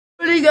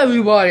morning,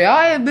 everybody.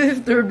 I am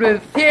Mr.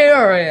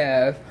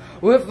 Mysterious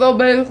with the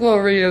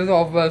mysteries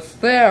of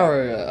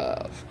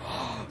Mysterious.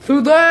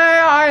 Today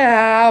I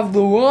have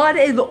the one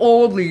and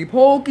only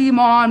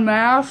Pokemon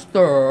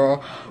Master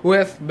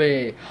with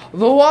me.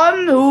 The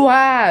one who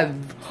has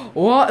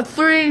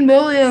 3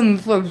 million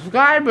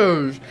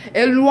subscribers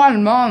in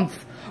 1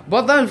 month,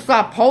 but then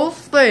stopped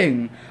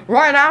posting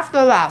right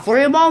after that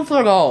 3 months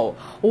ago.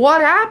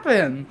 What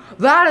happened?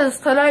 That is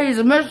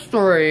today's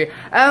mystery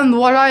and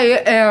what I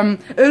am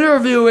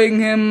interviewing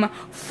him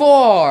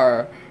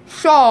for.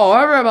 So,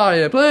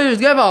 everybody, please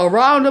give a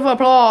round of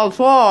applause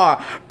for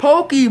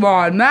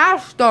Pokemon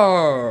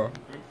Master.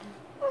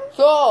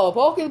 So,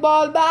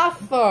 Pokemon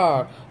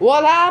Master,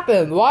 what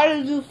happened? Why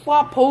did you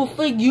stop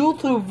posting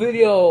YouTube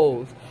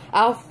videos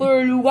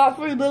after you got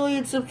 3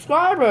 million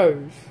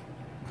subscribers?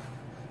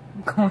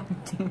 Could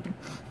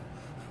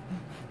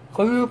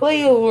you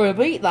please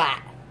repeat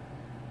that?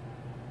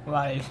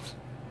 Life.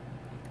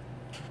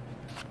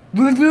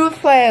 Did you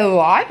say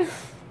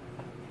life?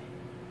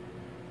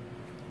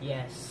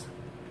 Yes.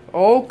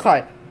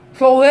 Okay.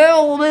 So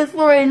here's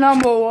mystery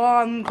number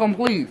 1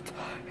 complete.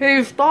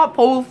 He stopped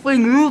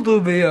posting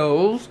YouTube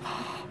videos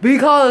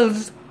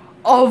because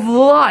of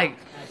life.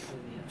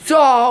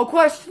 So,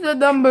 question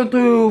number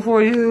 2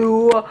 for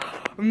you,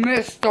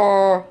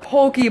 Mr.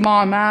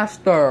 Pokemon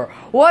Master.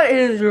 What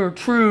is your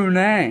true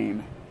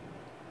name?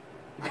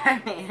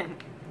 Batman.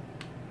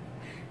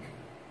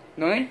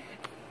 No?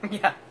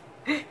 Yeah.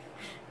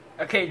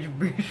 Okay,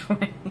 Bruce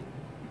Wayne.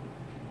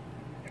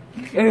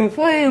 It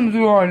seems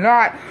you are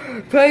not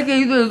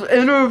taking this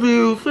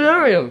interview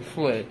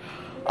seriously.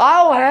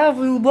 I'll have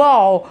you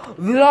know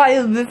that I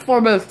am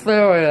Mr.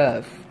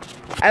 Mysterious.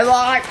 And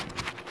I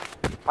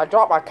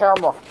dropped my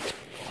camera.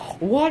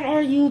 What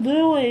are you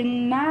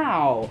doing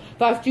now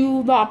that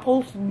you not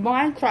post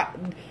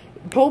Minecraft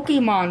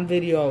Pokemon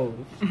videos?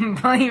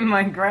 Playing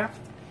Minecraft.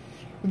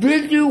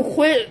 Did you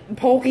quit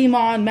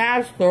Pokemon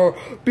Master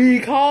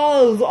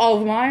because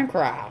of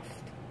Minecraft?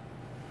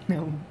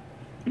 No.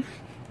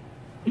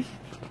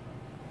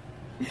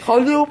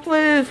 Could you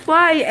please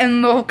play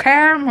in the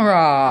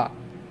camera?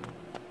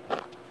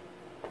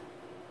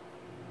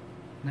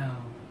 No.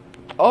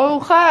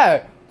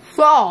 Okay,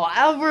 so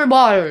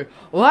everybody,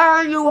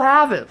 there you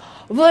have it.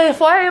 The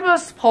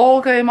famous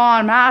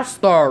Pokemon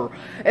Master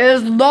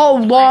is no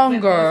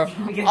longer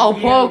a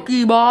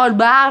Pokemon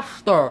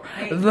Master.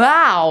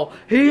 Now,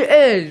 he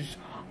is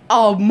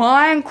a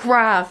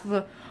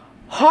Minecraft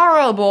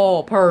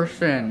horrible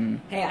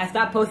person. Hey, I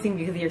stopped posting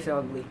because you're so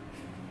ugly.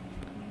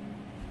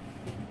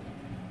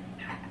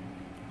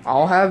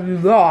 I'll have you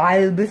know, I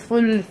am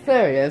Mr.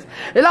 Mysterious.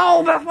 And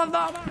I'll be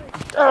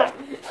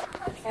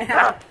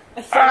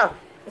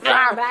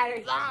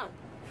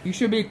You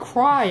should be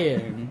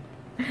crying.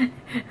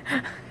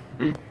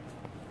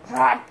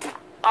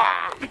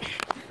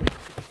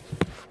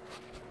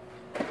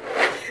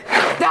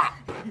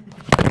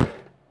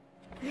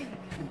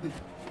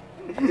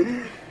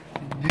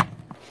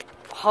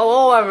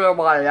 Hello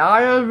everybody,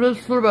 I am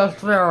Mr.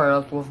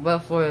 Mysterious with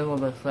Mysteries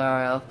of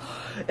Mysterious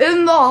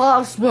in the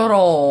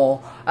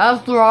hospital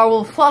after I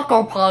was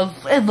sucker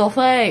punched in the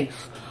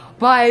face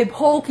by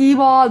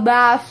Pokemon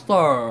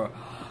Master.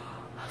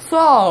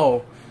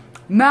 So,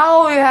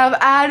 now we have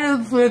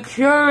added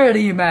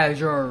security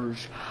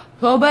measures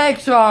to make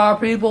sure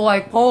people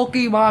like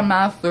Pokemon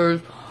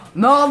Masters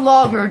no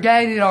longer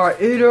get in our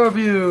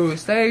interview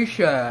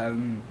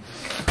station.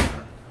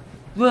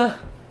 Wait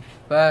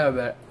a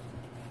minute.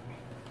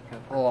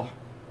 Oh,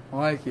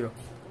 thank you.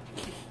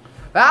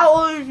 That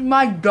was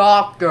my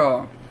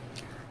doctor.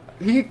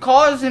 He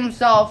calls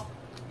himself.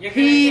 You're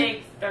gonna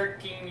take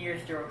 13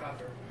 years to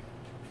recover.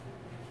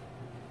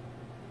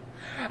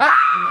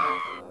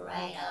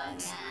 Right on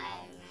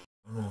time.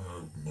 I don't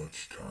have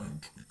much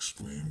time to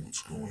explain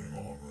what's going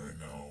on right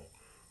now,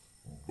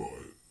 but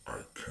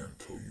I can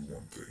tell you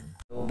one thing.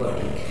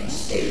 Nobody can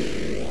stay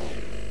here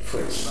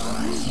for as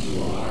long as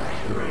you are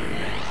right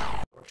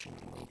now.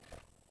 Fortunately,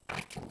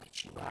 I can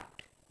let you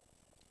out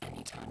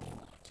anytime you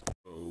want.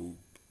 So,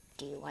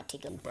 Do you want to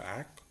go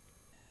back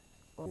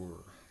or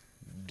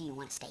do you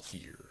want to stay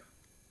here?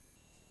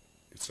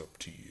 It's up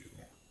to you.